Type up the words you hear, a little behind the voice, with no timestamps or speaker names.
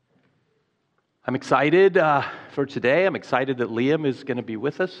I'm excited for today. I'm excited that Liam is going to be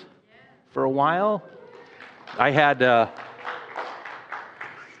with us for a while. I had the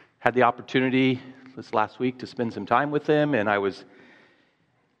opportunity this last week to spend some time with him, and I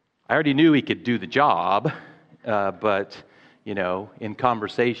already knew he could do the job, but in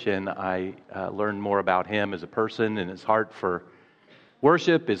conversation, I learned more about him as a person and his heart for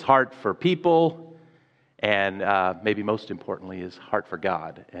worship, his heart for people, and maybe most importantly, his heart for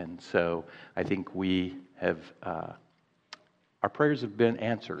God. And so I think we have, our prayers have been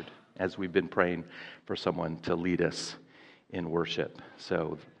answered as we've been praying for someone to lead us in worship.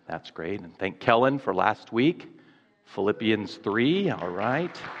 So that's great. And thank Kellen for last week. Philippians 3, all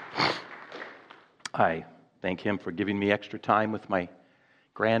right. I thank him for giving me extra time with my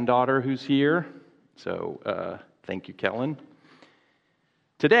granddaughter who's here. So thank you, Kellen.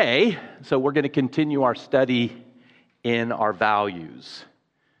 Today, so we're going to continue our study in our values.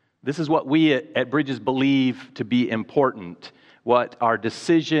 This is what we at Bridges believe to be important, what our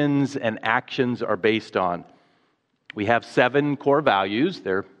decisions and actions are based on. We have 7 core values.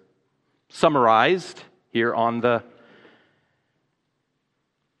 They're summarized here on the,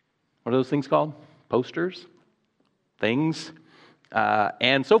 what are those things called? Posters? Things.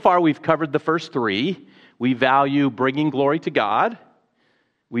 And so far we've covered the first 3. We value bringing glory to God.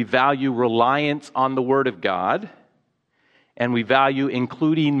 We value reliance on the Word of God, and we value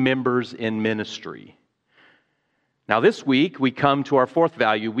including members in ministry. Now this week, we come to our 4th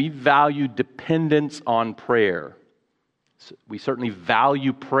value. We value dependence on prayer. We certainly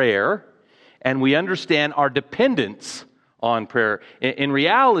value prayer, and we understand our dependence on prayer. In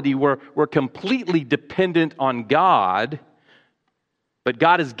reality, we're completely dependent on God, but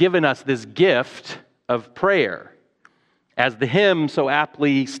God has given us this gift of prayer. As the hymn so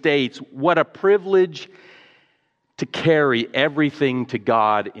aptly states, what a privilege to carry everything to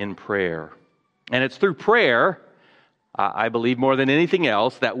God in prayer. And it's through prayer, I believe more than anything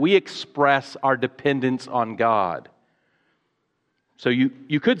else, that we express our dependence on God. So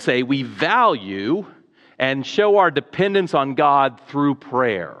you could say we value and show our dependence on God through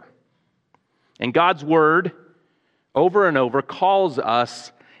prayer. And God's Word, over and over, calls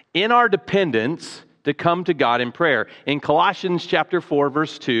us in our dependence to come to God in prayer. In Colossians chapter 4,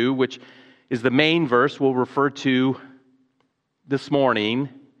 verse 2, which is the main verse we'll refer to this morning,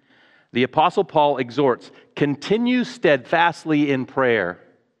 the Apostle Paul exhorts, continue steadfastly in prayer,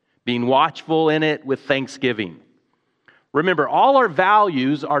 being watchful in it with thanksgiving. Remember, all our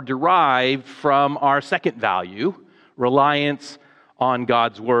values are derived from our second value, reliance on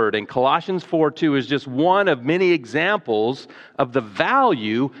God's Word. And Colossians 4:2 is just one of many examples of the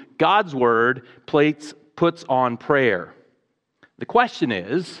value God's Word puts on prayer. The question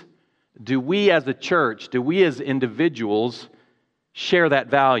is, do we as a church, do we as individuals share that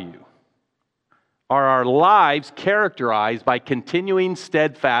value? Are our lives characterized by continuing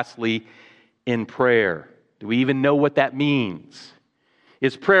steadfastly in prayer? Do we even know what that means?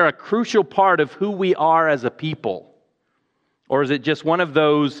 Is prayer a crucial part of who we are as a people? Or is it just one of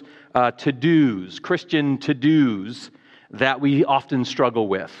those to-dos, Christian to-dos, that we often struggle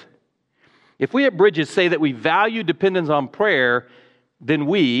with? If we at Bridges say that we value dependence on prayer, then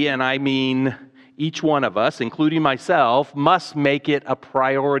we, and I mean each one of us, including myself, must make it a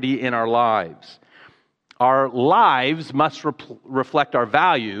priority in our lives. Our lives must reflect our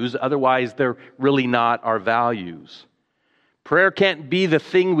values, otherwise they're really not our values. Prayer can't be the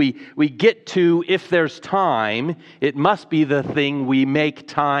thing we get to if there's time. It must be the thing we make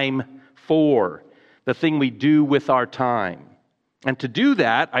time for, the thing we do with our time. And to do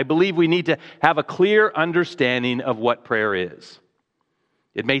that, I believe we need to have a clear understanding of what prayer is.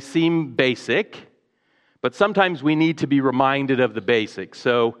 It may seem basic, but sometimes we need to be reminded of the basics.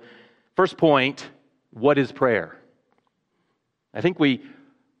 So, first point, what is prayer? I think we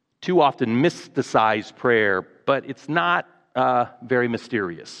too often mysticize prayer, but it's not very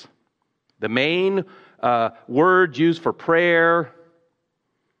mysterious. The main words used for prayer,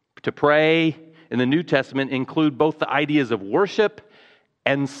 to pray in the New Testament include both the ideas of worship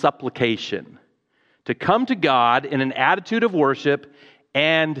and supplication. To come to God in an attitude of worship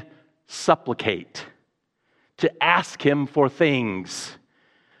and supplicate. To ask Him for things.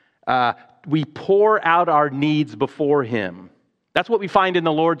 We pour out our needs before Him. That's what we find in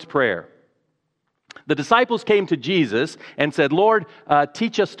the Lord's Prayer. The disciples came to Jesus and said, Lord,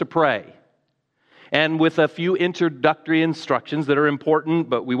 teach us to pray. And with a few introductory instructions that are important,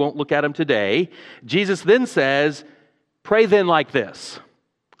 but we won't look at them today, Jesus then says, pray then like this.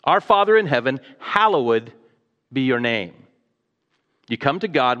 Our Father in heaven, hallowed be your name. You come to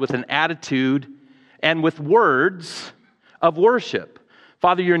God with an attitude and with words of worship.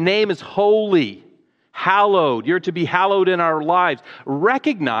 Father, your name is holy, hallowed. You're to be hallowed in our lives.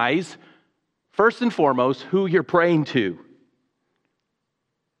 Recognize, first and foremost, who you're praying to.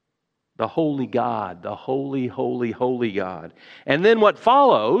 The holy God, the holy, holy, holy God. And then what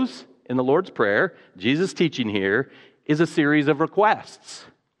follows in the Lord's Prayer, Jesus' teaching here, is a series of requests.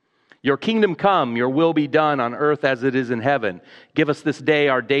 Your kingdom come, your will be done on earth as it is in heaven. Give us this day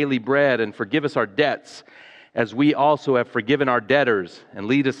our daily bread, and forgive us our debts, as we also have forgiven our debtors. And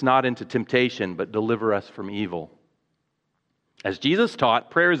lead us not into temptation, but deliver us from evil. As Jesus taught,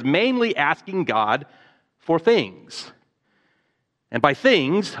 prayer is mainly asking God for things. And by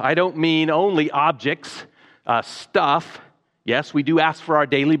things, I don't mean only objects, stuff. Yes, we do ask for our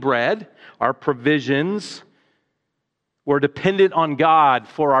daily bread, our provisions. We're dependent on God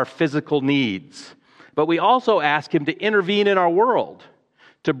for our physical needs. But we also ask Him to intervene in our world,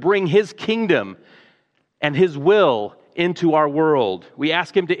 to bring His kingdom and His will into our world. We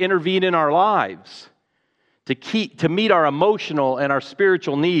ask Him to intervene in our lives, to meet our emotional and our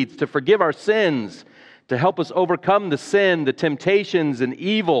spiritual needs, to forgive our sins, to help us overcome the sin, the temptations, and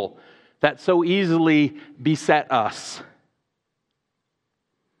evil that so easily beset us.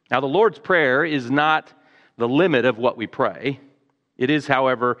 Now, the Lord's Prayer is not the limit of what we pray. It is,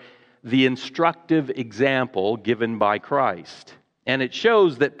 however, the instructive example given by Christ. And it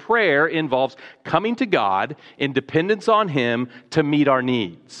shows that prayer involves coming to God in dependence on Him to meet our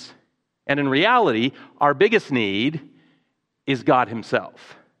needs. And in reality, our biggest need is God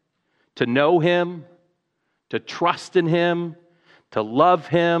Himself. To know Him, to trust in Him, to love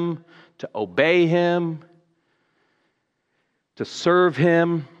Him, to obey Him, to serve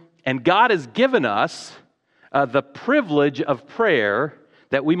Him. And God has given us the privilege of prayer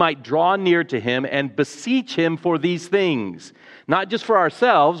that we might draw near to Him and beseech Him for these things, not just for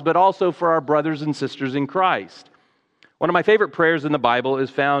ourselves, but also for our brothers and sisters in Christ. One of my favorite prayers in the Bible is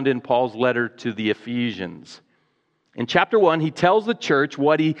found in Paul's letter to the Ephesians. In chapter 1, he tells the church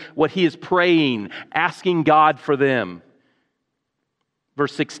what he is praying, asking God for them.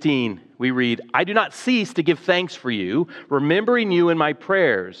 Verse 16, we read, I do not cease to give thanks for you, remembering you in my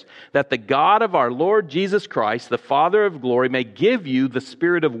prayers, that the God of our Lord Jesus Christ, the Father of glory, may give you the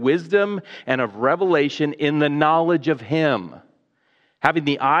spirit of wisdom and of revelation in the knowledge of Him, having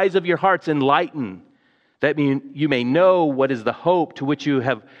the eyes of your hearts enlightened, that you may know what is the hope to which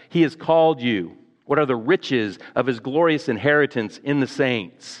He has called you, what are the riches of His glorious inheritance in the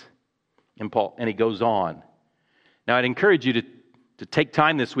saints. And he goes on. Now, I'd encourage you to take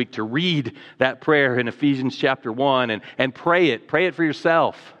time this week to read that prayer in Ephesians chapter 1 and pray it. Pray it for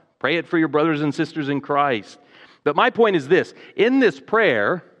yourself. Pray it for your brothers and sisters in Christ. But my point is this. In this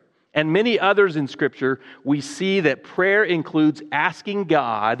prayer, and many others in Scripture, we see that prayer includes asking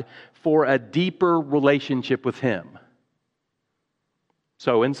God for a deeper relationship with Him.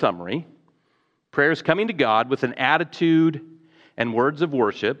 So, in summary, prayer is coming to God with an attitude and words of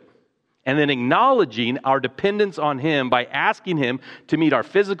worship, and then acknowledging our dependence on Him by asking Him to meet our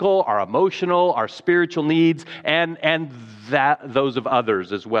physical, our emotional, our spiritual needs, and those of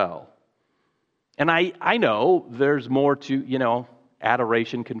others as well. And I know there's more to,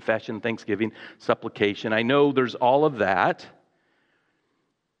 adoration, confession, thanksgiving, supplication. I know there's all of that.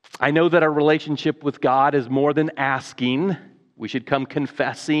 I know that our relationship with God is more than asking. We should come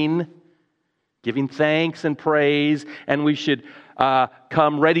confessing, giving thanks and praise, and we should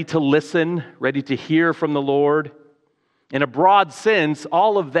come ready to listen, ready to hear from the Lord. In a broad sense,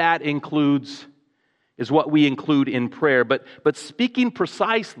 all of that is what we include in prayer. But speaking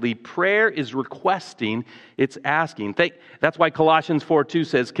precisely, prayer is requesting, it's asking. That's why Colossians 4:2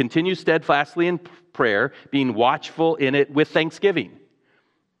 says, continue steadfastly in prayer, being watchful in it with thanksgiving.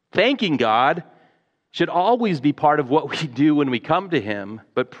 Thanking God should always be part of what we do when we come to Him,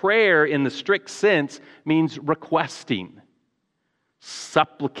 but prayer in the strict sense means requesting,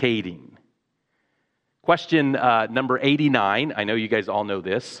 supplicating. Question number 89, I know you guys all know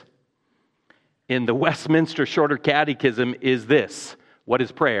this, in the Westminster Shorter Catechism is this: what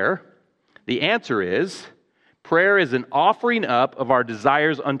is prayer? The answer is, prayer is an offering up of our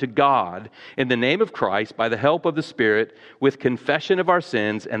desires unto God in the name of Christ by the help of the Spirit with confession of our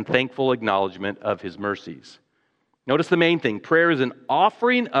sins and thankful acknowledgement of His mercies. Notice the main thing. Prayer is an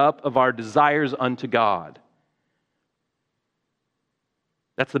offering up of our desires unto God.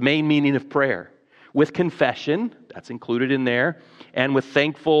 That's the main meaning of prayer. With confession, that's included in there, and with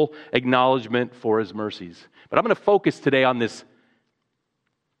thankful acknowledgement for His mercies. But I'm going to focus today on this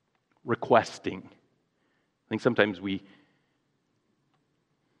requesting. I think sometimes we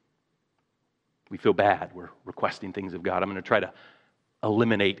feel bad. We're requesting things of God. I'm going to try to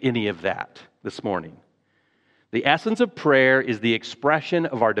eliminate any of that this morning. The essence of prayer is the expression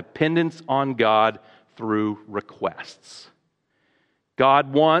of our dependence on God through requests.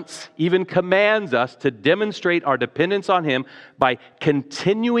 God wants, even commands us to demonstrate our dependence on Him by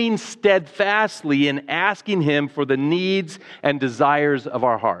continuing steadfastly in asking Him for the needs and desires of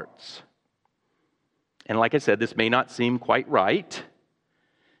our hearts. And like I said, this may not seem quite right,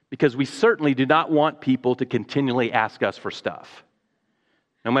 because we certainly do not want people to continually ask us for stuff,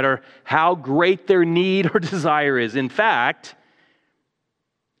 no matter how great their need or desire is. In fact,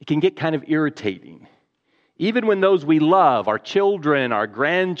 it can get kind of irritating. Even when those we love, our children, our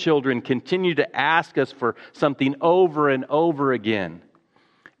grandchildren, continue to ask us for something over and over again.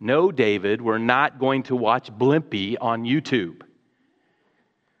 No, David, we're not going to watch Blimpie on YouTube.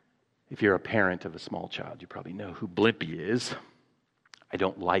 If you're a parent of a small child, you probably know who Blimpie is. I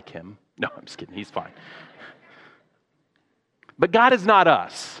don't like him. No, I'm just kidding. He's fine. But God is not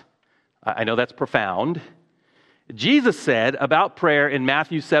us. I know that's profound. Jesus said about prayer in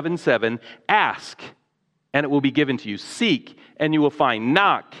Matthew 7:7, ask, and it will be given to you. Seek, and you will find.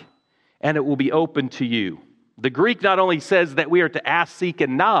 Knock, and it will be open to you. The Greek not only says that we are to ask, seek,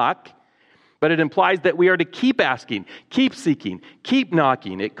 and knock, but it implies that we are to keep asking, keep seeking, keep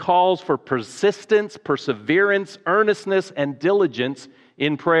knocking. It calls for persistence, perseverance, earnestness, and diligence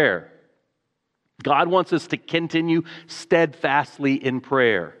in prayer. God wants us to continue steadfastly in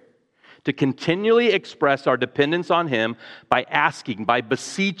prayer, to continually express our dependence on Him by asking, by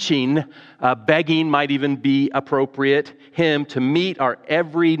beseeching, begging might even be appropriate, Him to meet our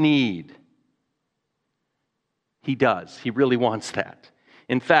every need. He does. He really wants that.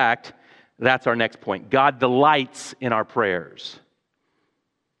 In fact, that's our next point. God delights in our prayers.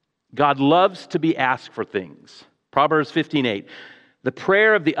 God loves to be asked for things. Proverbs 15:8. The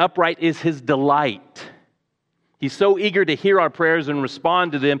prayer of the upright is His delight. He's so eager to hear our prayers and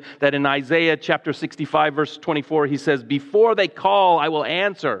respond to them that in Isaiah chapter 65, verse 24, He says, before they call, I will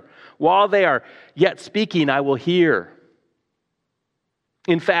answer. While they are yet speaking, I will hear.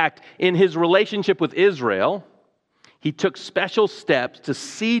 In fact, in His relationship with Israel, He took special steps to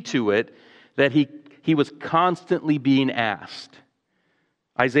see to it that he was constantly being asked.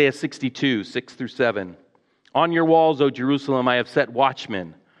 Isaiah 62, 6 through 7. On your walls, O Jerusalem, I have set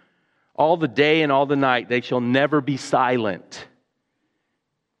watchmen. All the day and all the night, they shall never be silent.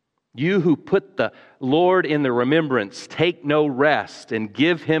 You who put the Lord in the remembrance, take no rest and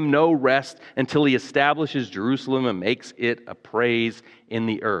give Him no rest until He establishes Jerusalem and makes it a praise in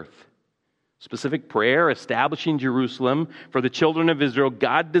the earth. Specific prayer, establishing Jerusalem for the children of Israel.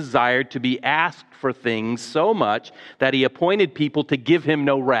 God desired to be asked for things so much that He appointed people to give Him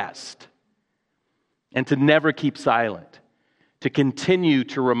no rest and to never keep silent, to continue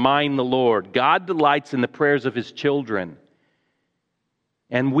to remind the Lord. God delights in the prayers of His children.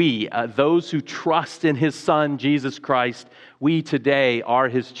 And we, those who trust in His Son, Jesus Christ, we today are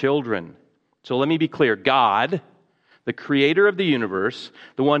His children. So let me be clear. God, the creator of the universe,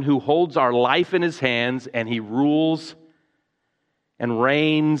 the one who holds our life in His hands, and He rules and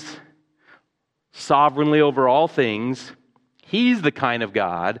reigns sovereignly over all things, He's the kind of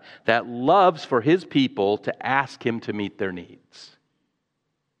God that loves for His people to ask Him to meet their needs.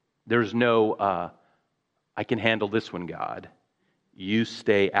 There's no, I can handle this one, God. You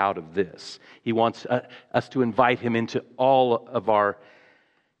stay out of this. He wants us to invite Him into all of our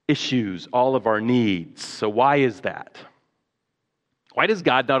issues, all of our needs. So why is that? Why does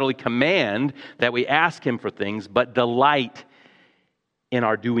God not only command that we ask Him for things, but delight in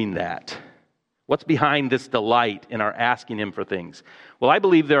our doing that? What's behind this delight in our asking Him for things? Well, I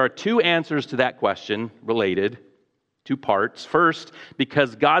believe there are two answers to that question related, two parts. First,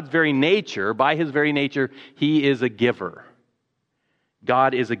 because God's very nature, by His very nature, He is a giver.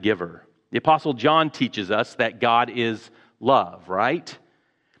 God is a giver. The Apostle John teaches us that God is love, right?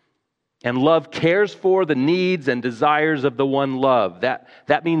 And love cares for the needs and desires of the one loved.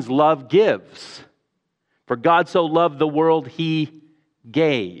 That means love gives. For God so loved the world, He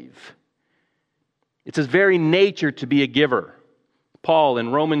gave. It's His very nature to be a giver. Paul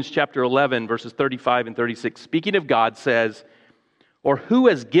in Romans chapter 11, verses 35 and 36, speaking of God, says, or who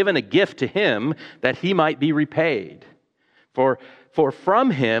has given a gift to Him that He might be repaid? For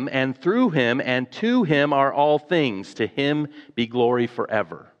from Him and through Him and to Him are all things. To Him be glory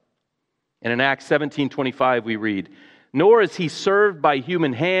forever. And in Acts 17:25 we read, nor is He served by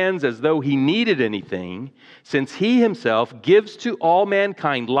human hands as though He needed anything, since He Himself gives to all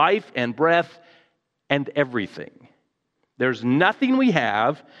mankind life and breath and everything. There's nothing we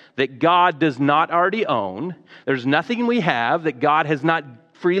have that God does not already own. There's nothing we have that God has not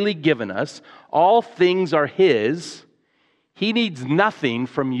freely given us. All things are His. He needs nothing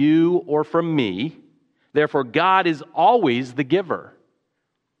from you or from me. Therefore, God is always the giver.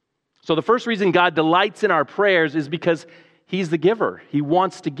 So the first reason God delights in our prayers is because He's the giver. He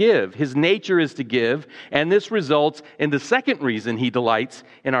wants to give. His nature is to give. And this results in the second reason He delights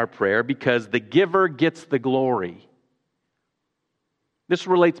in our prayer, because the giver gets the glory. This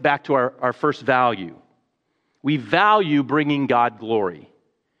relates back to our first value. We value bringing God glory.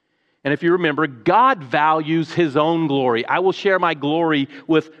 And if you remember, God values His own glory. I will share my glory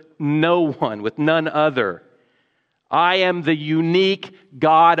with no one, with none other. I am the unique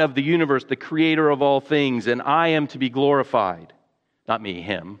God of the universe, the creator of all things, and I am to be glorified. Not me,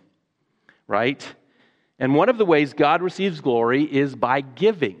 Him, right? And one of the ways God receives glory is by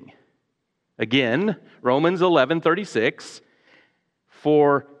giving. Again, Romans 11:36,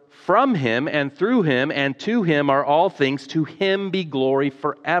 for from Him and through Him and to Him are all things, to Him be glory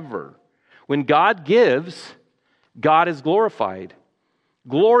forever. When God gives, God is glorified.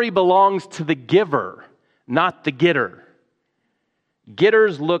 Glory belongs to the giver, not the getter.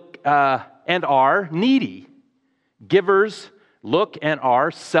 Getters look and are needy. Givers look and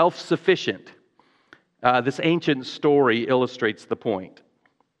are self-sufficient. This ancient story illustrates the point.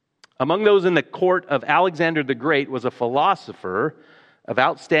 Among those in the court of Alexander the Great was a philosopher of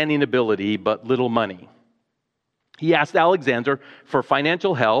outstanding ability but little money. He asked Alexander for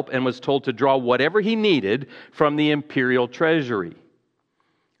financial help and was told to draw whatever he needed from the imperial treasury.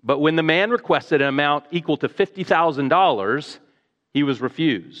 But when the man requested an amount equal to $50,000, he was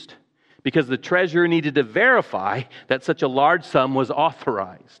refused, because the treasurer needed to verify that such a large sum was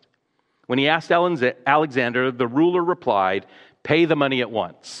authorized. When he asked Alexander, the ruler replied, "Pay the money at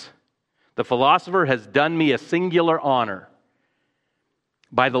once. The philosopher has done me a singular honor.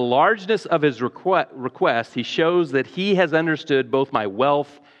 By the largeness of his request, he shows that he has understood both my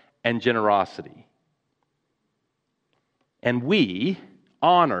wealth and generosity." And we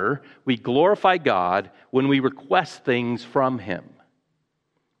glorify God when we request things from Him.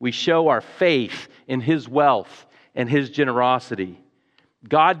 We show our faith in His wealth and His generosity.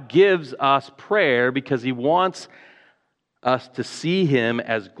 God gives us prayer because He wants us to see Him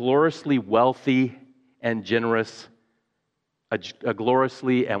as gloriously wealthy and generous, a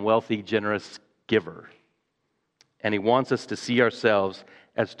gloriously and wealthy, generous giver. And He wants us to see ourselves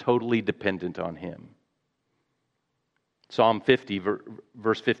as totally dependent on Him. Psalm 50,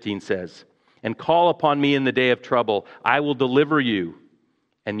 verse 15 says, "And call upon me in the day of trouble. I will deliver you,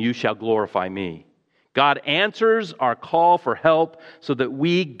 and you shall glorify me." God answers our call for help so that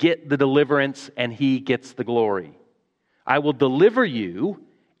we get the deliverance and He gets the glory. I will deliver you,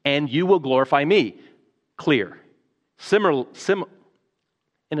 and you will glorify me. Clear.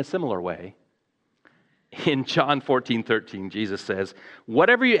 In a similar way, in John 14:13, Jesus says,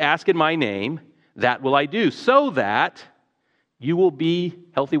 "Whatever you ask in my name, that will I do, so that you will be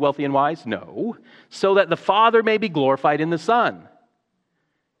healthy, wealthy, and wise?" No. "So that the Father may be glorified in the Son.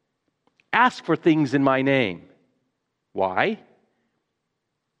 Ask for things in my name." Why?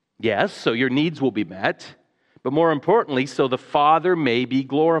 Yes, so your needs will be met, but more importantly, so the Father may be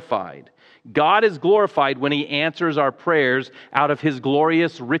glorified. God is glorified when He answers our prayers out of His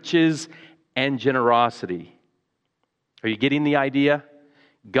glorious riches and generosity. Are you getting the idea?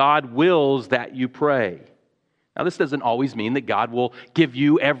 God wills that you pray. Now, this doesn't always mean that God will give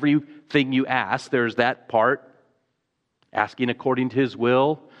you everything you ask. There's that part, asking according to His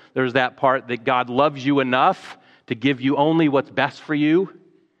will. There's that part that God loves you enough to give you only what's best for you.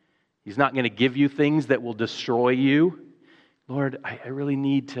 He's not going to give you things that will destroy you. Lord, I really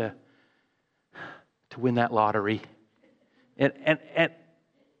need to win that lottery.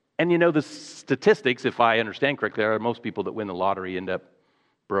 And you know the statistics, if I understand correctly, are most people that win the lottery end up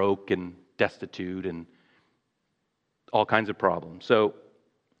broke and destitute and all kinds of problems. So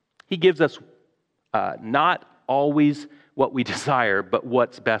He gives us not always what we desire, but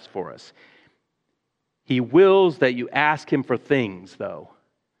what's best for us. He wills that you ask Him for things, though,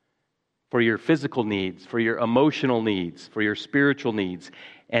 for your physical needs, for your emotional needs, for your spiritual needs.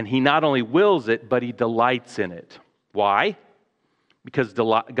 And He not only wills it, but He delights in it. Why? Because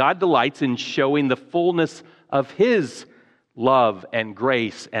God delights in showing the fullness of His love and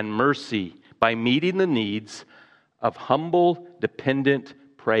grace and mercy by meeting the needs of humble, dependent,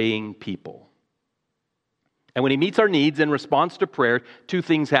 praying people. And when He meets our needs in response to prayer, two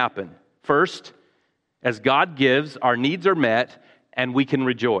things happen. First, as God gives, our needs are met and we can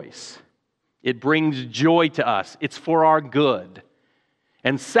rejoice. It brings joy to us. It's for our good.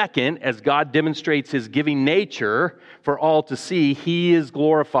 And second, as God demonstrates His giving nature for all to see, He is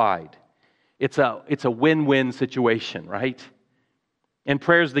glorified. It's a win-win situation, right? And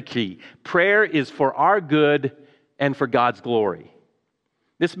prayer is the key. Prayer is for our good and for God's glory.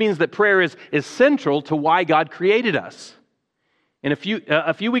 This means that prayer is central to why God created us. And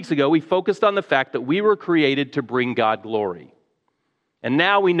a few weeks ago, we focused on the fact that we were created to bring God glory. And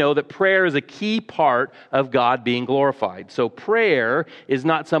now we know that prayer is a key part of God being glorified. So prayer is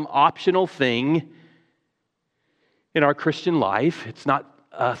not some optional thing in our Christian life. It's not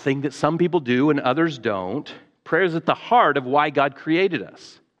a thing that some people do and others don't. Prayer is at the heart of why God created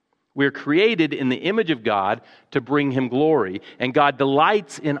us. We're created in the image of God to bring Him glory. And God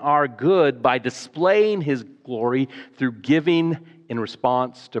delights in our good by displaying His glory through giving in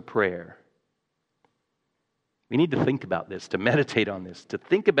response to prayer. We need to think about this, to meditate on this, to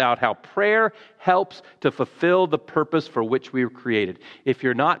think about how prayer helps to fulfill the purpose for which we were created. If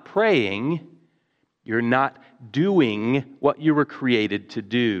you're not praying, you're not doing what you were created to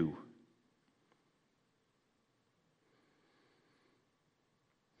do.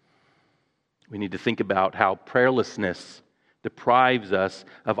 We need to think about how prayerlessness deprives us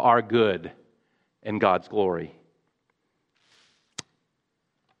of our good and God's glory.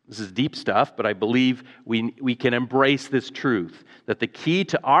 This is deep stuff, but I believe we can embrace this truth, that the key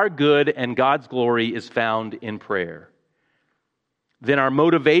to our good and God's glory is found in prayer. Then our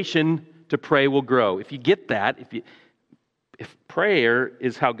motivation to pray will grow. If you get that, if prayer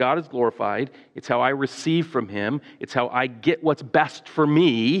is how God is glorified, it's how I receive from Him, it's how I get what's best for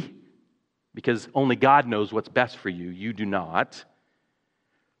me, because only God knows what's best for you, you do not,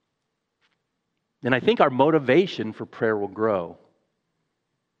 then I think our motivation for prayer will grow.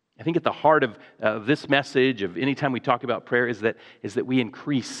 I think at the heart of this message, of any time we talk about prayer, is that we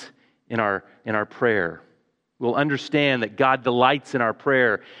increase in our prayer. We'll understand that God delights in our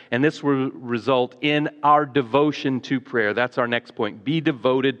prayer, and this will result in our devotion to prayer. That's our next point. Be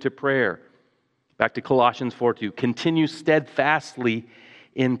devoted to prayer. Back to Colossians 4:2. Continue steadfastly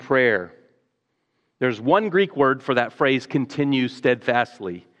in prayer. There's one Greek word for that phrase, continue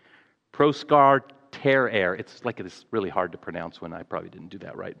steadfastly. Proskarterer. It's really hard to pronounce when I probably didn't do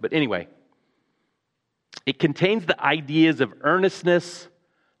that right. But anyway, it contains the ideas of earnestness,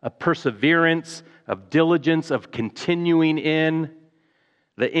 of perseverance, of diligence, of continuing in.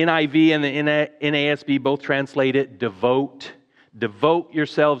 The NIV and the NASB both translate it devote. Devote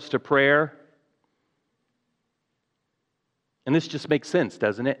yourselves to prayer. And this just makes sense,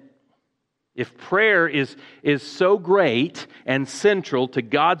 doesn't it? If prayer is so great and central to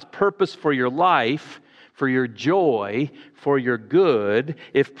God's purpose for your life, for your joy, for your good,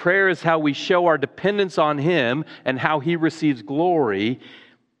 if prayer is how we show our dependence on Him and how He receives glory,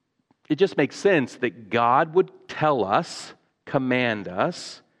 it just makes sense that God would tell us, command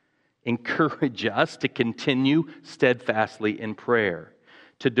us, encourage us to continue steadfastly in prayer,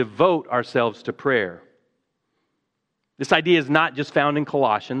 to devote ourselves to prayer. This idea is not just found in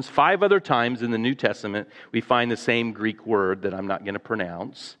Colossians. 5 other times in the New Testament, we find the same Greek word that I'm not going to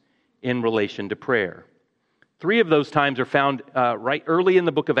pronounce in relation to prayer. 3 of those times are found right early in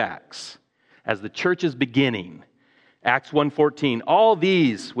the book of Acts, as the church is beginning. Acts 1:14, all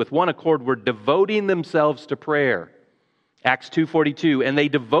these with one accord were devoting themselves to prayer. Acts 2:42, and they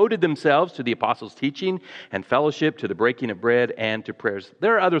devoted themselves to the apostles' teaching and fellowship, to the breaking of bread, and to prayers.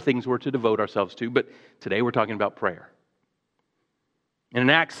 There are other things we're to devote ourselves to, but today we're talking about prayer. And in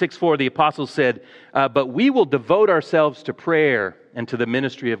Acts 6:4, the apostles said, but we will devote ourselves to prayer and to the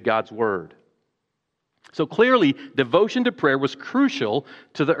ministry of God's word. So clearly, devotion to prayer was crucial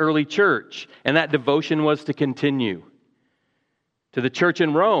to the early church, and that devotion was to continue. To the church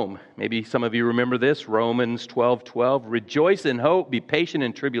in Rome, maybe some of you remember this, Romans 12:12, rejoice in hope, be patient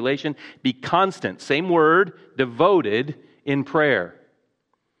in tribulation, be constant, same word, devoted in prayer.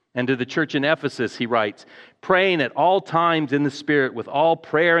 And to the church in Ephesus, he writes, praying at all times in the Spirit with all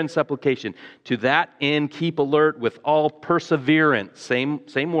prayer and supplication. To that end, keep alert with all perseverance.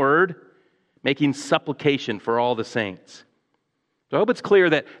 Same word, making supplication for all the saints. So I hope it's clear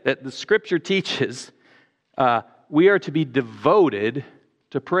that the Scripture teaches we are to be devoted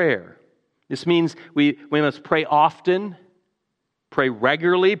to prayer. This means we must pray often, pray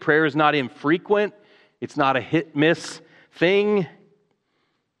regularly. Prayer is not infrequent. It's not a hit-miss thing.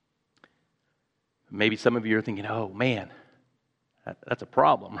 Maybe some of you are thinking, oh man, that's a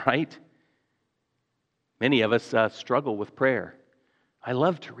problem, right? Many of us struggle with prayer. I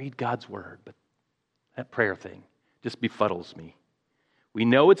love to read God's Word, but that prayer thing just befuddles me. We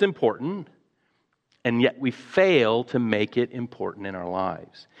know it's important, and yet we fail to make it important in our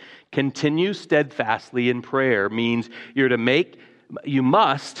lives. Continue steadfastly in prayer means you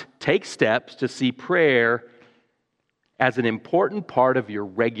must take steps to see prayer as an important part of your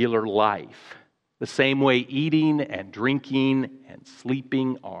regular life. The same way eating and drinking and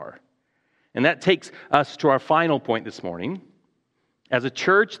sleeping are. And that takes us to our final point this morning. As a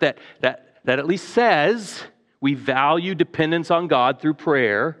church that at least says we value dependence on God through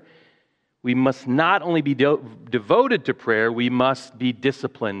prayer, we must not only be devoted to prayer, we must be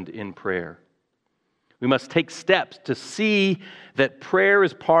disciplined in prayer. We must take steps to see that prayer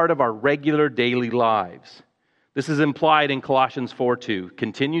is part of our regular daily lives. This is implied in Colossians 4:2.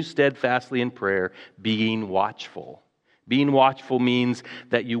 Continue steadfastly in prayer, being watchful. Being watchful means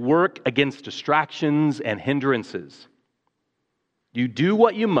that you work against distractions and hindrances. You do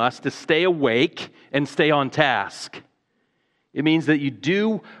what you must to stay awake and stay on task. It means that you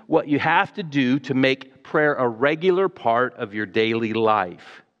do what you have to do to make prayer a regular part of your daily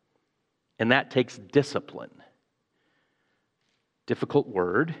life. And that takes discipline. Difficult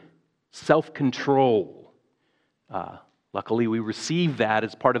word. Self-control. Luckily, we receive that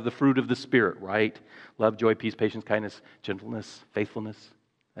as part of the fruit of the Spirit, right? Love, joy, peace, patience, kindness, gentleness, faithfulness.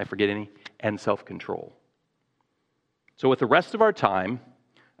 Did I forget any? And self-control. So with the rest of our time,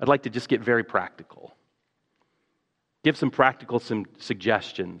 I'd like to just get very practical. Give some practical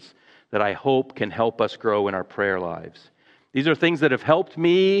suggestions that I hope can help us grow in our prayer lives. These are things that have helped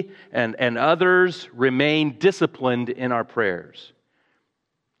me and others remain disciplined in our prayers.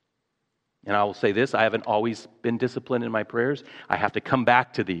 And I will say this, I haven't always been disciplined in my prayers. I have to come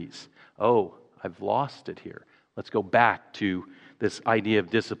back to these. Oh, I've lost it here. Let's go back to this idea of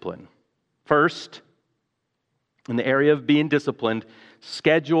discipline. First, in the area of being disciplined,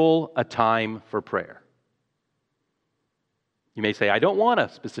 schedule a time for prayer. You may say, I don't want a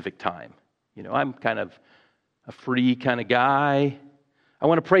specific time. I'm kind of a free kind of guy. I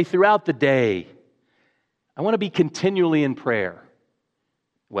want to pray throughout the day. I want to be continually in prayer.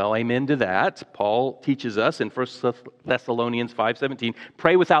 Well, amen to that. Paul teaches us in 1 Thessalonians 5:17,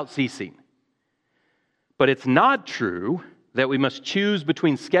 pray without ceasing. But it's not true that we must choose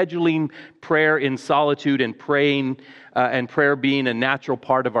between scheduling prayer in solitude and praying and prayer being a natural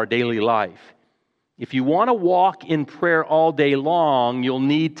part of our daily life. If you want to walk in prayer all day long, you'll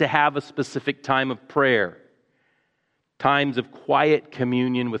need to have a specific time of prayer. Times of quiet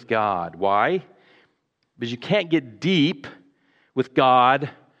communion with God. Why? Because you can't get deep with God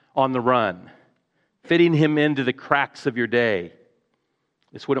on the run, fitting Him into the cracks of your day.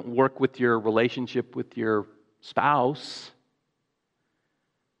 This wouldn't work with your relationship with your spouse.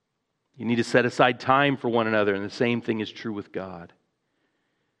 You need to set aside time for one another, and the same thing is true with God.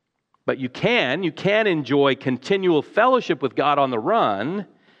 But you can enjoy continual fellowship with God on the run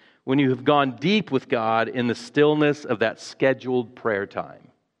when you have gone deep with God in the stillness of that scheduled prayer time.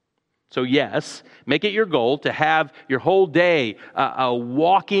 So yes, make it your goal to have your whole day a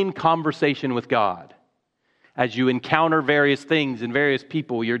walking conversation with God. As you encounter various things and various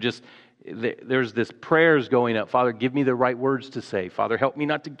people, there's this prayers going up. Father, give me the right words to say. Father, help me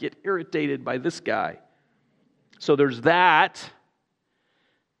not to get irritated by this guy. So there's that.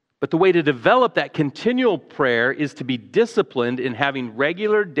 But the way to develop that continual prayer is to be disciplined in having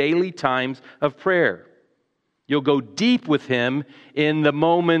regular daily times of prayer. You'll go deep with Him in the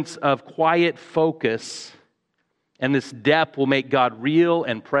moments of quiet focus, and this depth will make God real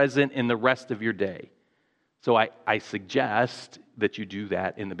and present in the rest of your day. So I suggest that you do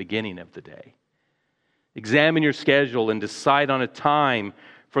that in the beginning of the day. Examine your schedule and decide on a time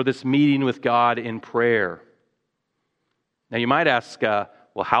for this meeting with God in prayer. Now you might ask,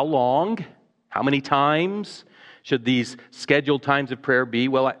 well, how long? How many times should these scheduled times of prayer be?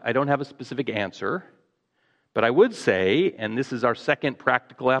 Well, I don't have a specific answer, but I would say, and this is our second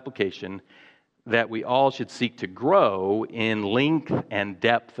practical application, that we all should seek to grow in length and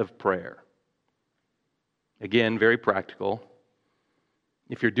depth of prayer. Again, very practical.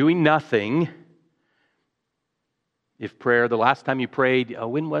 If you're doing nothing, if prayer, the last time you prayed,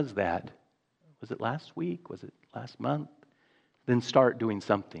 when was that? Was it last week? Was it last month? Then start doing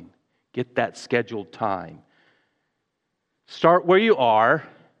something. Get that scheduled time. Start where you are.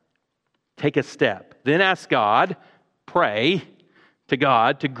 Take a step. Then ask God, pray to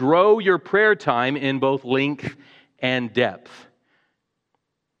God to grow your prayer time in both length and depth.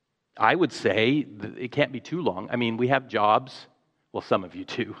 I would say it can't be too long. I mean, we have jobs. Well, some of you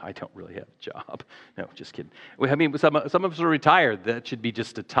do. I don't really have a job. No, just kidding. I mean, some of us are retired. That should be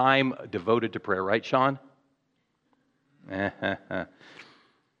just a time devoted to prayer, right, Sean?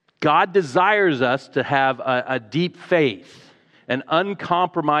 God desires us to have a deep faith, an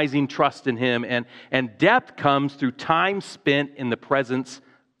uncompromising trust in Him, and depth comes through time spent in the presence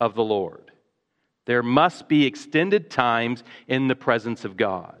of the Lord. There must be extended times in the presence of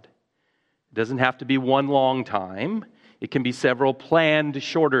God. It doesn't have to be one long time. It can be several planned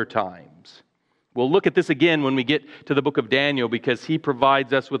shorter times. We'll look at this again when we get to the book of Daniel because he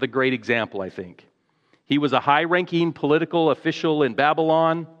provides us with a great example, I think. He was a high-ranking political official in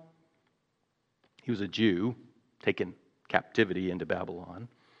Babylon. He was a Jew taken captivity into Babylon.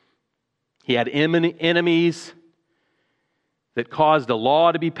 He had enemies that caused a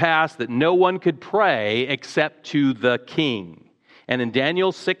law to be passed that no one could pray except to the king. And in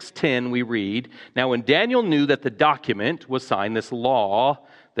Daniel 6:10 we read, "Now when Daniel knew that the document was signed, this law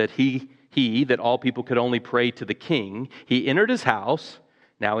that that all people could only pray to the king, he entered his house.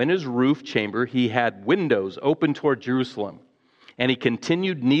 Now in his roof chamber he had windows open toward Jerusalem. And he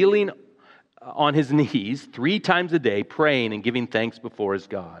continued kneeling on his knees 3 times a day, praying and giving thanks before his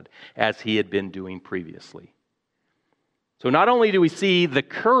God, as he had been doing previously." So not only do we see the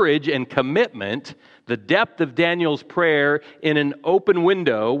courage and commitment, the depth of Daniel's prayer in an open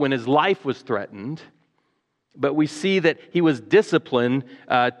window when his life was threatened, but we see that he was disciplined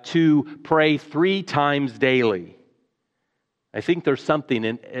to pray 3 times daily. I think there's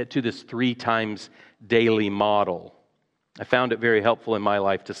something to this 3 times daily model. I found it very helpful in my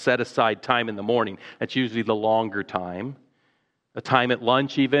life to set aside time in the morning. That's usually the longer time. A time at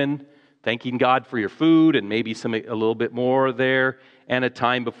lunch even, thanking God for your food and maybe a little bit more there. And a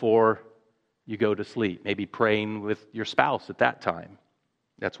time before you go to sleep, maybe praying with your spouse at that time.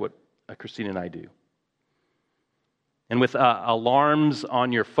 That's what Christine and I do. And with alarms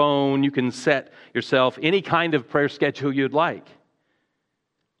on your phone, you can set yourself any kind of prayer schedule you'd like.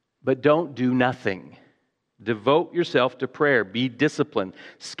 But don't do nothing. Devote yourself to prayer. Be disciplined.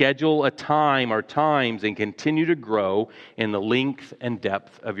 Schedule a time or times and continue to grow in the length and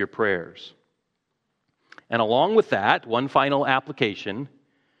depth of your prayers. And along with that, one final application,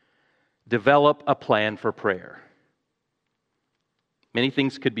 develop a plan for prayer. Many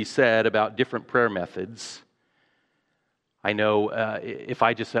things could be said about different prayer methods. I know if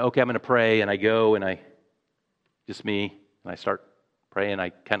I just say, okay, I'm going to pray, and I go and just me, and I start praying, I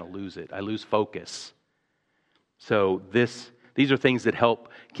kind of lose it. I lose focus. So these are things that help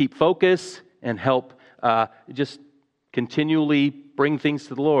keep focus and help just continually bring things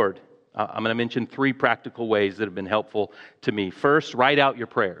to the Lord. I'm going to mention 3 practical ways that have been helpful to me. First, write out your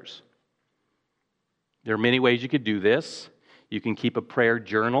prayers. There are many ways you could do this. You can keep a prayer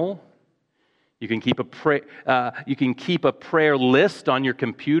journal. You can keep a prayer list on your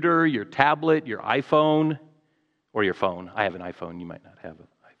computer, your tablet, your iPhone, or your phone. I have an iPhone. You might not have an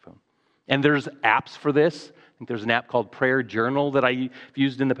iPhone. And there's apps for this. I think there's an app called Prayer Journal that I've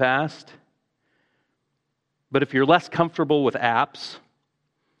used in the past. But if you're less comfortable with apps,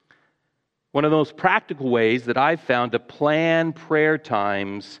 one of the most practical ways that I've found to plan prayer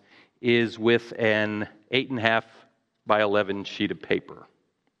times is with an 8.5 by 11 sheet of paper.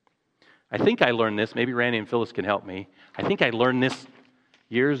 I think I learned this, maybe Randy and Phyllis can help me. I think I learned this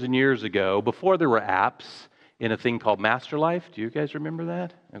years and years ago, before there were apps, in a thing called Master Life. Do you guys remember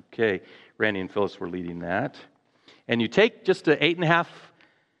that? Okay, Randy and Phyllis were leading that. And you take just an 8.5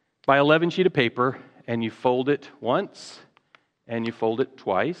 by 11 sheet of paper, and you fold it once, and you fold it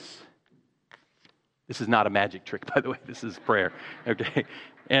twice. This is not a magic trick, by the way. This is prayer. Okay.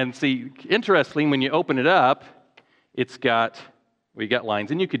 And see, interestingly, when you open it up, it's got... We got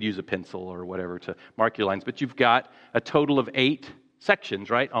lines, and you could use a pencil or whatever to mark your lines, but you've got a total of 8 sections,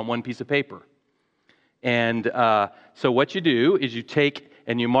 right, on one piece of paper. And so what you do is you take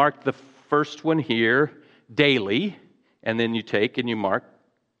and you mark the first one here daily, and then you take and you mark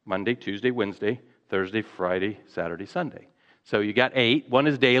Monday, Tuesday, Wednesday, Thursday, Friday, Saturday, Sunday. So you got 8. One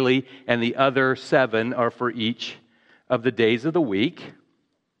is daily, and the other 7 are for each of the days of the week.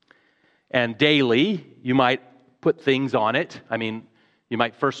 And daily, you might put things on it. I mean, you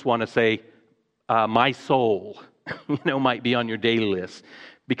might first want to say, my soul, might be on your daily list.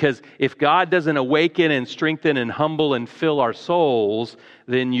 Because if God doesn't awaken and strengthen and humble and fill our souls,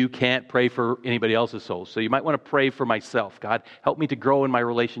 then you can't pray for anybody else's souls. So you might want to pray for myself. God, help me to grow in my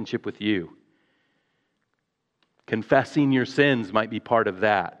relationship with you. Confessing your sins might be part of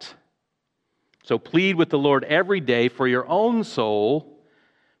that. So plead with the Lord every day for your own soul,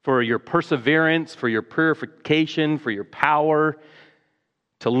 for your perseverance, for your purification, for your power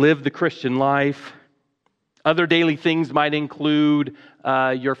to live the Christian life. Other daily things might include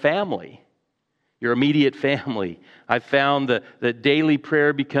your family, your immediate family. I've found that daily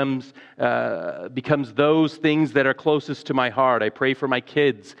prayer becomes those things that are closest to my heart. I pray for my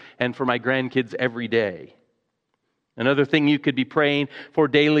kids and for my grandkids every day. Another thing you could be praying for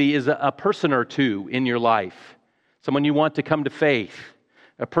daily is a person or two in your life, someone you want to come to faith.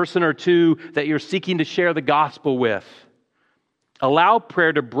 A person or two that you're seeking to share the gospel with. Allow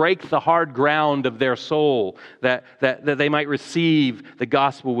prayer to break the hard ground of their soul, that they might receive the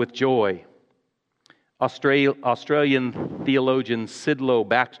gospel with joy. Australian theologian Sidlow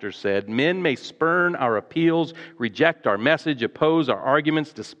Baxter said, "Men may spurn our appeals, reject our message, oppose our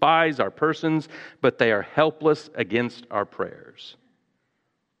arguments, despise our persons, but they are helpless against our prayers."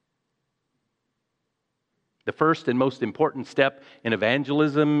 The first and most important step in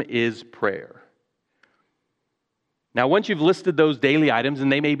evangelism is prayer. Now, once you've listed those daily items,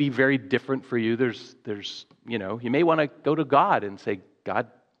 and they may be very different for you, you may want to go to God and say, "God,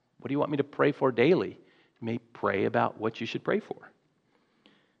 what do you want me to pray for daily?" You may pray about what you should pray for.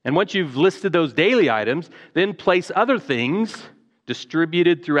 And once you've listed those daily items, then place other things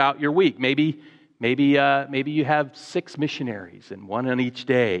distributed throughout your week. Maybe you have 6 missionaries and one on each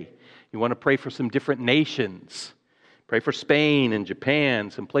day. You want to pray for some different nations. Pray for Spain and Japan,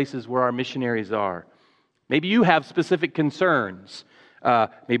 some places where our missionaries are. Maybe you have specific concerns.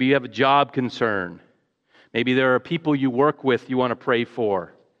 Maybe you have a job concern. Maybe there are people you work with you want to pray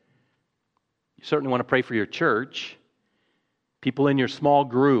for. You certainly want to pray for your church, people in your small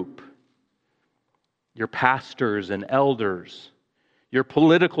group, your pastors and elders, your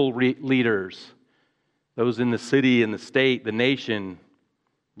political leaders, those in the city and the state, the nation,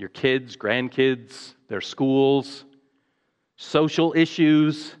 your kids, grandkids, their schools, social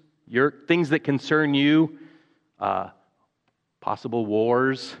issues, your things that concern you, possible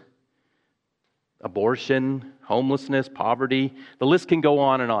wars, abortion, homelessness, poverty. The list can go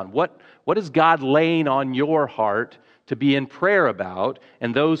on and on. What is God laying on your heart to be in prayer about?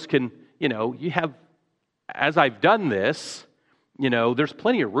 And those can, you have, as I've done this, there's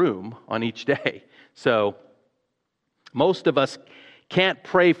plenty of room on each day. So most of us can't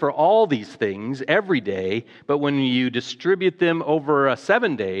pray for all these things every day, but when you distribute them over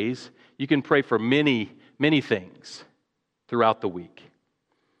 7 days, you can pray for many, many things throughout the week.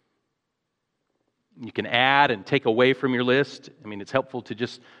 You can add and take away from your list. It's helpful to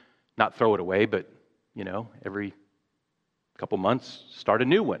just not throw it away, but, every couple months, start a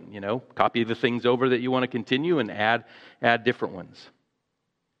new one, Copy the things over that you want to continue and add different ones.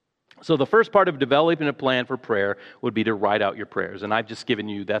 So the first part of developing a plan for prayer would be to write out your prayers. And I've just given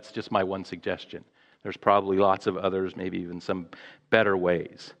you, that's just my one suggestion. There's probably lots of others, maybe even some better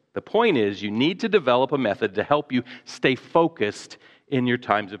ways. The point is, you need to develop a method to help you stay focused in your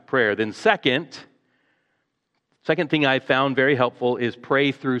times of prayer. Then second thing I found very helpful is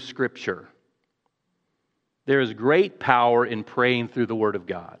pray through Scripture. There is great power in praying through the Word of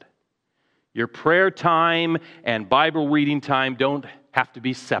God. Your prayer time and Bible reading time don't have to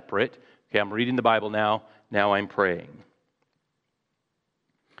be separate. Okay, I'm reading the Bible now I'm praying.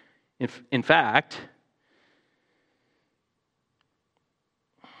 In fact,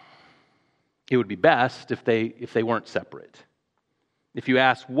 it would be best if they weren't separate. If you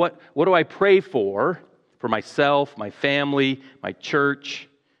ask, what do I pray for myself, my family, my church,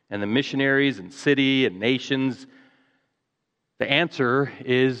 and the missionaries and city and nations, the answer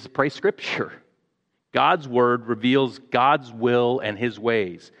is pray Scripture. God's Word reveals God's will and His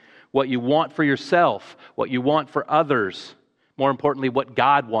ways. What you want for yourself, what you want for others, more importantly, what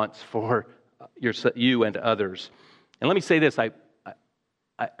God wants for you and others. And let me say this, I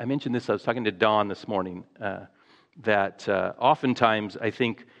mentioned this, I was talking to Dawn this morning, that oftentimes I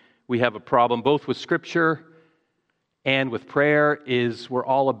think we have a problem both with Scripture and with prayer is we're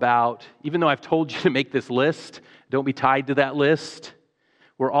all about, even though I've told you to make this list, don't be tied to that list,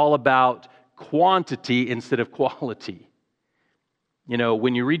 we're all about quantity instead of quality.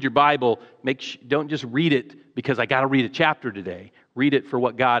 When you read your Bible, don't just read it because I got to read a chapter today. Read it for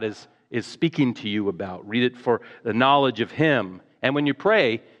what God is speaking to you about. Read it for the knowledge of Him. And when you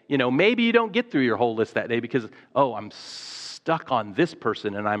pray, maybe you don't get through your whole list that day because, I'm stuck on this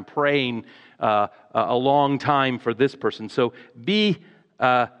person and I'm praying a long time for this person. So be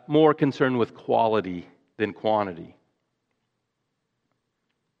more concerned with quality than quantity.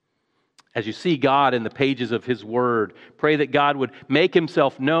 As you see God in the pages of His Word, pray that God would make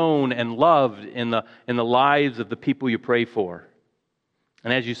Himself known and loved in the lives of the people you pray for.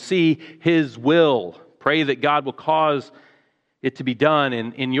 And as you see His will, pray that God will cause it to be done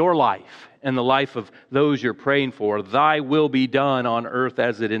in your life and the life of those you're praying for. Thy will be done on earth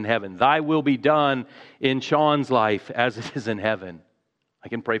as it in heaven. Thy will be done in Sean's life as it is in heaven. I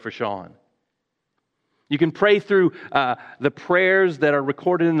can pray for Sean. You can pray through the prayers that are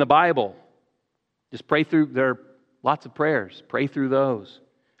recorded in the Bible. Just pray through, there are lots of prayers. Pray through those.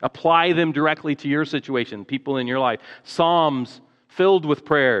 Apply them directly to your situation, people in your life. Psalms filled with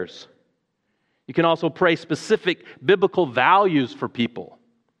prayers. You can also pray specific biblical values for people.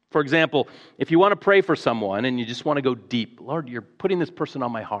 For example, if you want to pray for someone and you just want to go deep, Lord, you're putting this person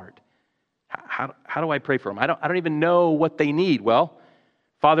on my heart. How do I pray for them? I don't even know what they need. Well,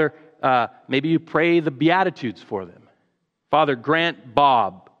 Father, maybe you pray the Beatitudes for them. Father, grant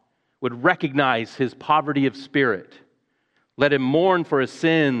Bob would recognize his poverty of spirit. Let him mourn for his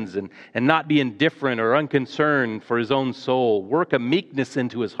sins and not be indifferent or unconcerned for his own soul. Work a meekness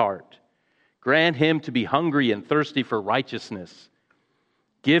into his heart. Grant him to be hungry and thirsty for righteousness.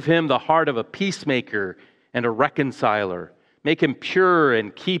 Give him the heart of a peacemaker and a reconciler. Make him pure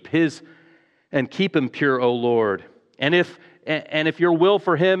and keep him pure, O Lord. And if your will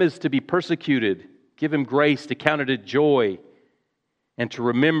for him is to be persecuted, give him grace to count it a joy and to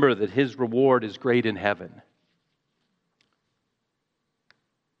remember that his reward is great in heaven.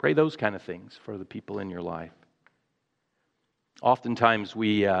 Pray those kind of things for the people in your life. Oftentimes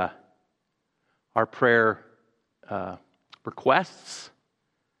our prayer requests,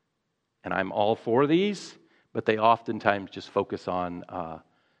 and I'm all for these, but they oftentimes just focus on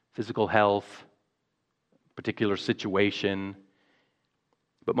physical health, particular situation.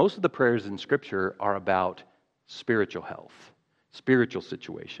 But most of the prayers in Scripture are about spiritual health, spiritual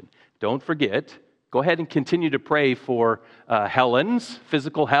situation. Don't forget, go ahead and continue to pray for Helen's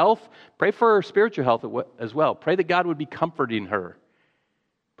physical health. Pray for her spiritual health as well. Pray that God would be comforting her.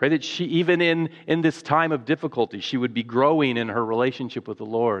 Pray that she, even in this time of difficulty, she would be growing in her relationship with the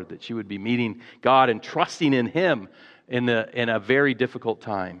Lord, that she would be meeting God and trusting in Him in a very difficult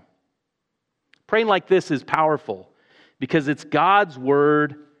time. Praying like this is powerful because it's God's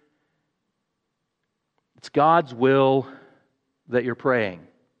word, it's God's will that you're praying.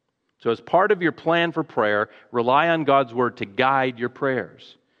 So as part of your plan for prayer, rely on God's word to guide your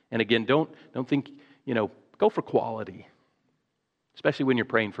prayers. And again, don't think, go for quality. Especially when you're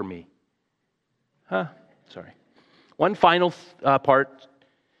praying for me. Sorry. One final part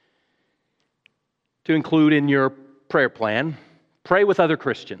to include in your prayer plan. Pray with other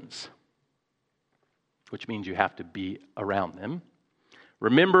Christians, which means you have to be around them.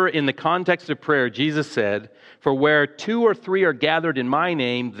 Remember, in the context of prayer, Jesus said, "For where 2 or 3 are gathered in my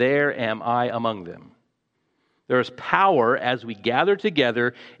name, there am I among them." There is power as we gather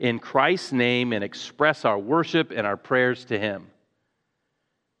together in Christ's name and express our worship and our prayers to Him.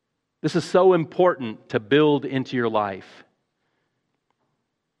 This is so important to build into your life,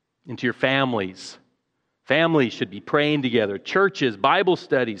 into your families. Families should be praying together. Churches, Bible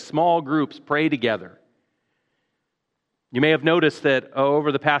studies, small groups, pray together. You may have noticed that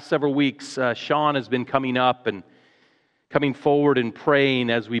over the past several weeks, Sean has been coming up and coming forward and praying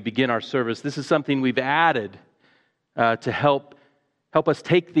as we begin our service. This is something we've added to help us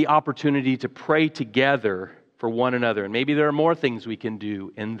take the opportunity to pray together for one another. And maybe there are more things we can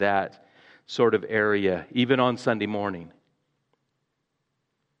do in that sort of area, even on Sunday morning.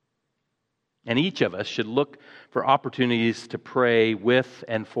 And each of us should look for opportunities to pray with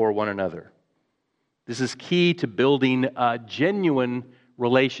and for one another. This is key to building genuine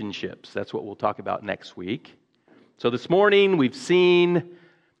relationships. That's what we'll talk about next week. So this morning, we've seen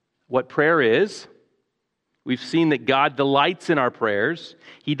what prayer is. We've seen that God delights in our prayers.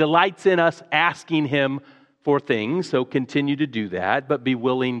 He delights in us asking Him for things, so continue to do that, but be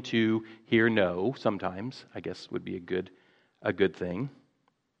willing to hear no sometimes, I guess would be a good thing.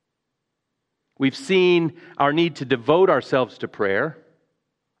 We've seen our need to devote ourselves to prayer,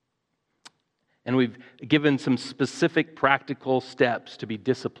 and we've given some specific practical steps to be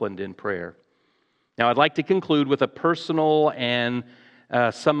disciplined in prayer. Now, I'd like to conclude with a personal and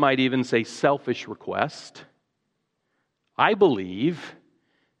some might even say selfish request. I believe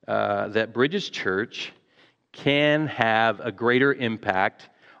that Bridges Church can have a greater impact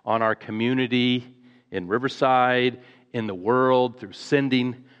on our community in Riverside, in the world, through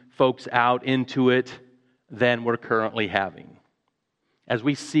sending folks out into it than we're currently having. As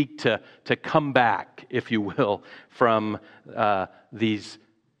we seek to come back, if you will, from these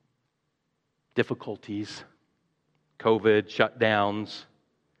difficulties, COVID, shutdowns,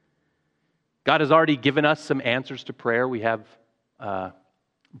 God has already given us some answers to prayer. We have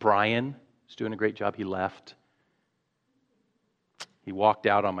Brian, who's doing a great job. He left. He walked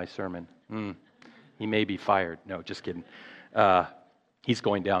out on my sermon. He may be fired. No, just kidding. He's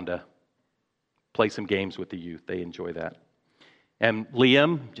going down to play some games with the youth. They enjoy that. And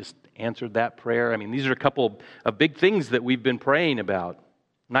Liam just answered that prayer. I mean, these are a couple of big things that we've been praying about.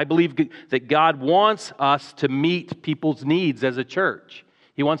 And I believe that God wants us to meet people's needs as a church.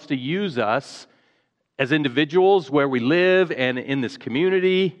 He wants to use us as individuals where we live and in this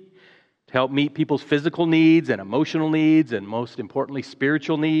community to help meet people's physical needs and emotional needs and, most importantly,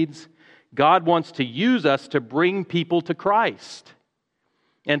 spiritual needs. God wants to use us to bring people to Christ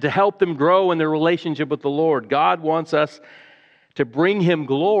and to help them grow in their relationship with the Lord. God wants us to bring Him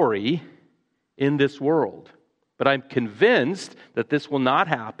glory in this world. But I'm convinced that this will not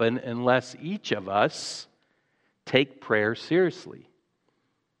happen unless each of us take prayer seriously.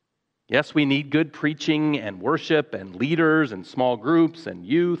 Yes, we need good preaching and worship and leaders and small groups and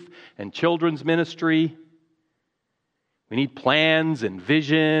youth and children's ministry. We need plans and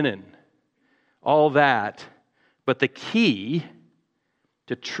vision and all that. But the key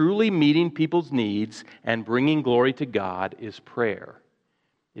to truly meeting people's needs and bringing glory to God is prayer.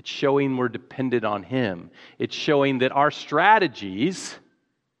 It's showing we're dependent on Him. It's showing that our strategies,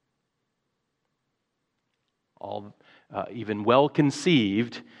 even well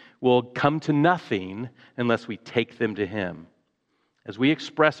conceived, will come to nothing unless we take them to Him. As we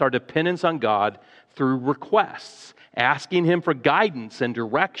express our dependence on God through requests, asking Him for guidance and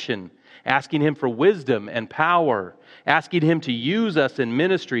direction, asking Him for wisdom and power, asking Him to use us in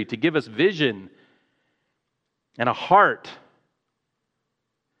ministry, to give us vision and a heart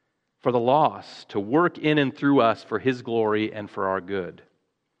for the lost, to work in and through us for His glory and for our good.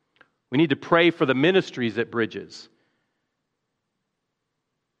 We need to pray for the ministries at Bridges.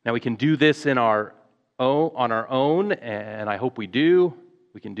 Now, we can do this on our own, and I hope we do.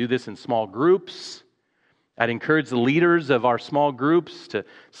 We can do this in small groups. I'd encourage the leaders of our small groups to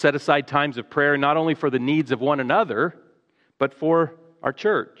set aside times of prayer, not only for the needs of one another, but for our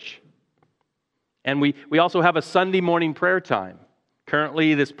church. And we also have a Sunday morning prayer time.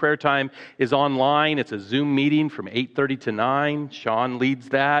 Currently, this prayer time is online. It's a Zoom meeting from 8:30 to 9. Sean leads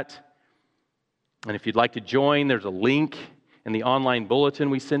that. And if you'd like to join, there's a link in the online bulletin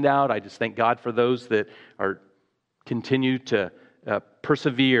we send out. I just thank God for those that continue to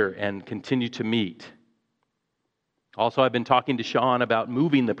persevere and continue to meet. Also, I've been talking to Sean about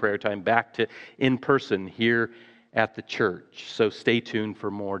moving the prayer time back to in person here at the church. So stay tuned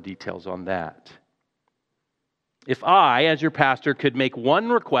for more details on that. If I, as your pastor, could make one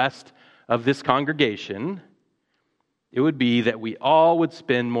request of this congregation, it would be that we all would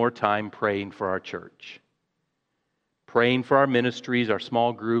spend more time praying for our church. Praying for our ministries, our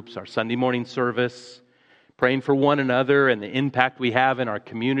small groups, our Sunday morning service, praying for one another and the impact we have in our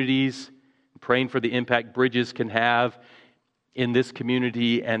communities, praying for the impact Bridges can have in this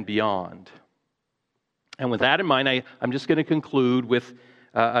community and beyond. And with that in mind, I'm just going to conclude with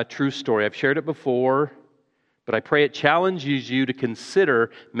a true story. I've shared it before, but I pray it challenges you to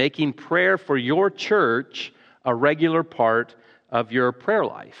consider making prayer for your church a regular part of your prayer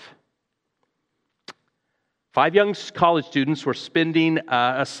life. 5 young college students were spending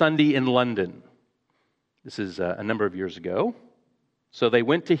a Sunday in London. This is a number of years ago. So they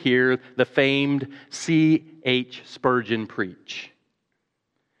went to hear the famed C.H. Spurgeon preach.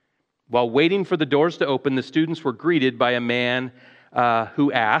 While waiting for the doors to open, the students were greeted by a man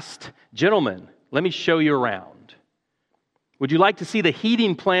who asked, "Gentlemen, let me show you around. Would you like to see the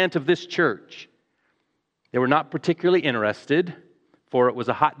heating plant of this church?" They were not particularly interested, for it was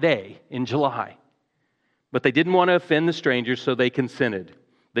a hot day in July. But they didn't want to offend the strangers, so they consented.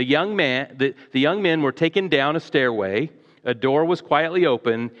 The young men were taken down a stairway. A door was quietly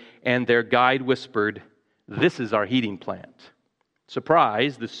opened, and their guide whispered, "This is our heating plant."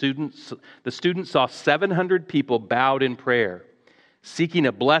 Surprised, the students saw 700 people bowed in prayer, seeking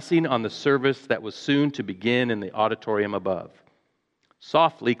a blessing on the service that was soon to begin in the auditorium above.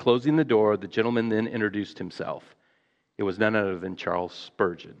 Softly closing the door, the gentleman then introduced himself. It was none other than Charles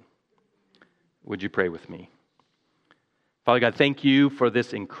Spurgeon. Would you pray with me? Father God, thank you for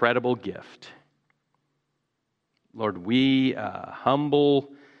this incredible gift. Lord, we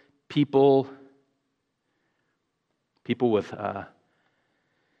humble people with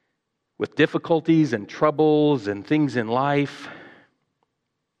difficulties and troubles and things in life,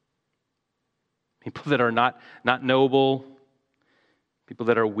 people that are not noble, people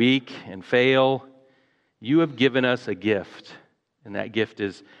that are weak and fail. You have given us a gift, and that gift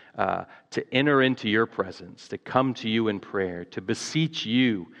is to enter into your presence, to come to you in prayer, to beseech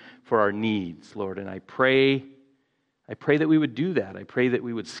you for our needs, Lord. And I pray that we would do that. I pray that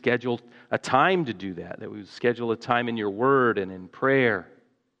we would schedule a time to do that we would schedule a time in your word and in prayer.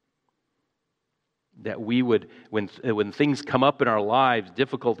 That we would, when things come up in our lives,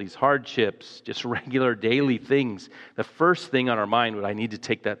 difficulties, hardships, just regular daily things, the first thing on our mind would, I need to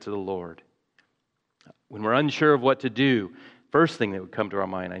take that to the Lord. When we're unsure of what to do, first thing that would come to our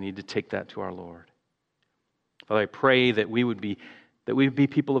mind, I need to take that to our Lord. Father, I pray that we would be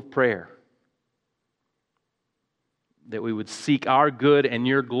people of prayer. That we would seek our good and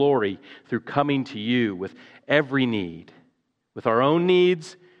your glory through coming to you with every need, with our own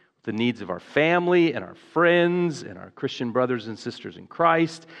needs, the needs of our family and our friends and our Christian brothers and sisters in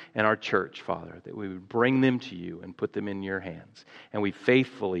Christ and our church, Father, that we would bring them to you and put them in your hands. And we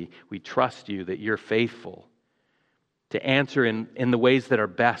trust you that you're faithful to answer in the ways that are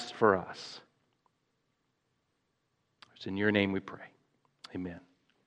best for us. It's in your name we pray. Amen.